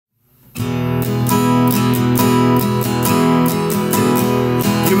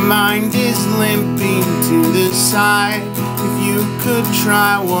is limping to the side. If you could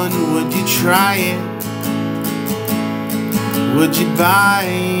try one, would you try it? Would you buy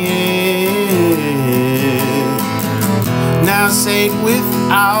it? Now say it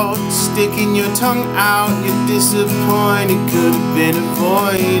without sticking your tongue out. You're disappointed, could have been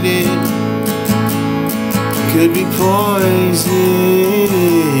avoided. Could be poison.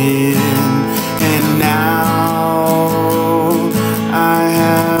 And now I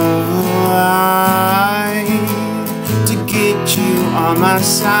have lied to get you on my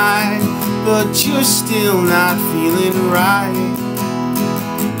side, but you're still not feeling right.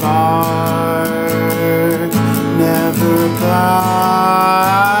 Bark, never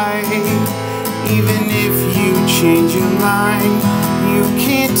bite. Even if you change your mind, you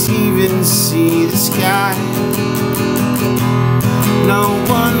can't even see the sky. No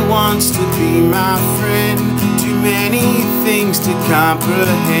one wants to be my friend. Too many things to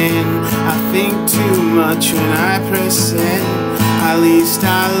comprehend. I think too much when I press send. At least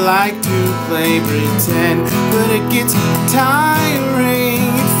I like to play pretend, but it gets tiring.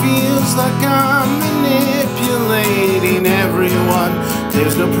 It feels like I'm manipulating everyone.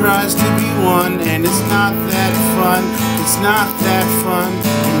 There's no prize to be won, and it's not that fun. It's not that fun.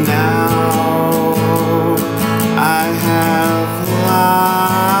 And now I have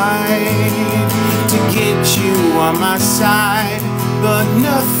lied to get you on my side, but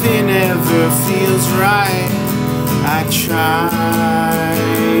nothing ever feels right. I tried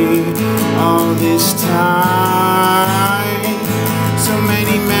all this time. So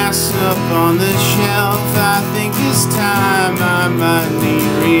many masks up on the shelf. I think this time I might need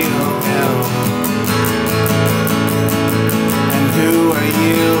real help. And who are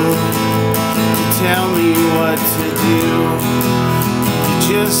you to tell me what to do? You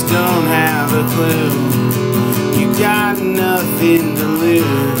just don't have a clue. You got nothing to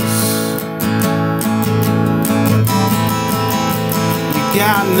lose.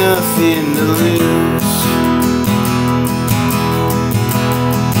 Got nothing to lose.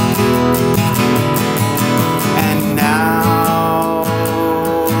 And now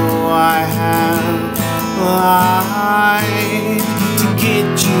I have lied to get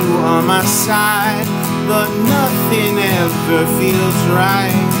you on my side, but nothing ever feels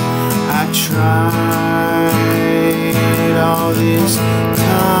right. I tried all this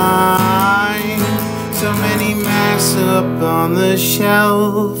time. So many masks up on the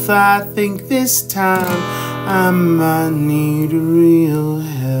shelf. I think this time I might need real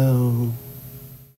help.